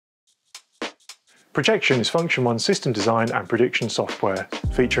Projection is Funktion-One system design and prediction software,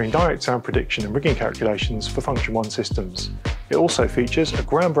 featuring direct sound prediction and rigging calculations for Funktion-One systems. It also features a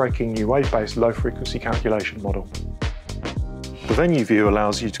groundbreaking new wave-based low-frequency calculation model. The venue view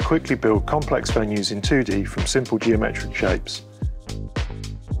allows you to quickly build complex venues in 2D from simple geometric shapes.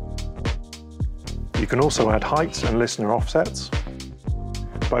 You can also add heights and listener offsets.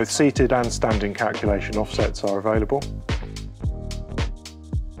 Both seated and standing calculation offsets are available.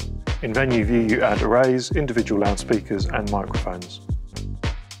 In venue view, you add arrays, individual loudspeakers and microphones.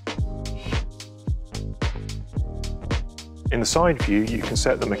 In the side view, you can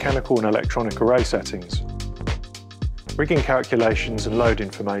set the mechanical and electronic array settings. Rigging calculations and load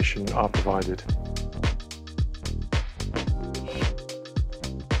information are provided.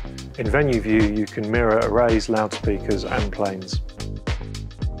 In venue view, you can mirror arrays, loudspeakers and planes.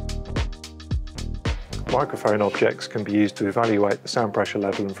 Microphone objects can be used to evaluate the sound pressure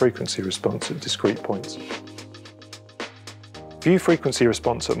level and frequency response at discrete points. View frequency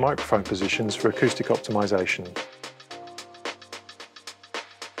response at microphone positions for acoustic optimization.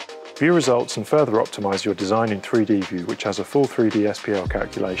 View results and further optimize your design in 3D view, which has a full 3D SPL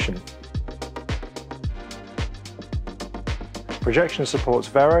calculation. Projection supports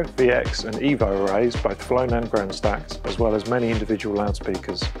Vero, VX and Evo arrays, both flown and ground stacked, as well as many individual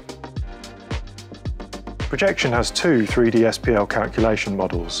loudspeakers. Projection has two 3D SPL calculation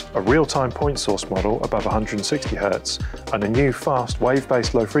models, a real-time point source model above 160 Hz and a new fast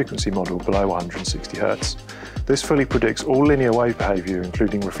wave-based low-frequency model below 160 Hz. This fully predicts all linear wave behaviour,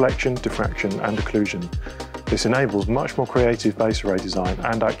 including reflection, diffraction and occlusion. This enables much more creative bass array design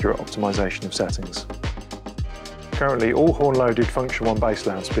and accurate optimisation of settings. Currently, all horn-loaded Funktion-One bass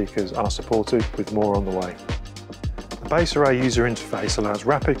loudspeakers are supported, with more on the way. The bass array user interface allows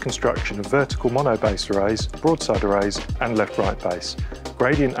rapid construction of vertical mono bass arrays, broadside arrays and left-right bass.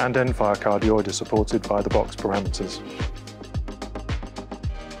 Gradient and end-fire cardioid are supported by the box parameters.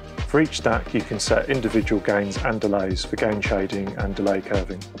 For each stack, you can set individual gains and delays for gain shading and delay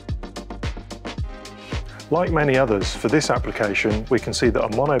curving. Like many others, for this application, we can see that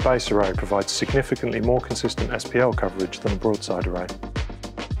a mono bass array provides significantly more consistent SPL coverage than a broadside array.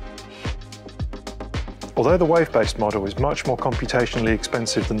 Although the wave-based model is much more computationally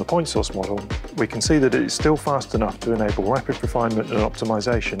expensive than the point source model, we can see that it is still fast enough to enable rapid refinement and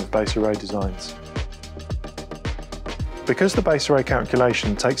optimization of bass array designs. Because the bass array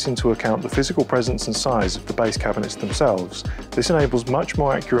calculation takes into account the physical presence and size of the bass cabinets themselves, this enables much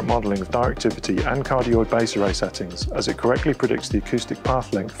more accurate modelling of directivity and cardioid bass array settings, as it correctly predicts the acoustic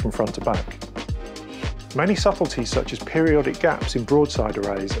path length from front to back. Many subtleties such as periodic gaps in broadside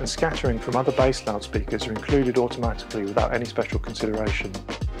arrays and scattering from other bass loudspeakers are included automatically without any special consideration.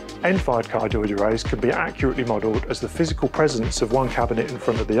 End-fired cardioid arrays can be accurately modelled as the physical presence of one cabinet in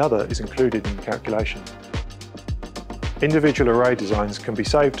front of the other is included in the calculation. Individual array designs can be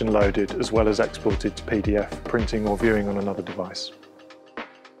saved and loaded, as well as exported to PDF, printing or viewing on another device.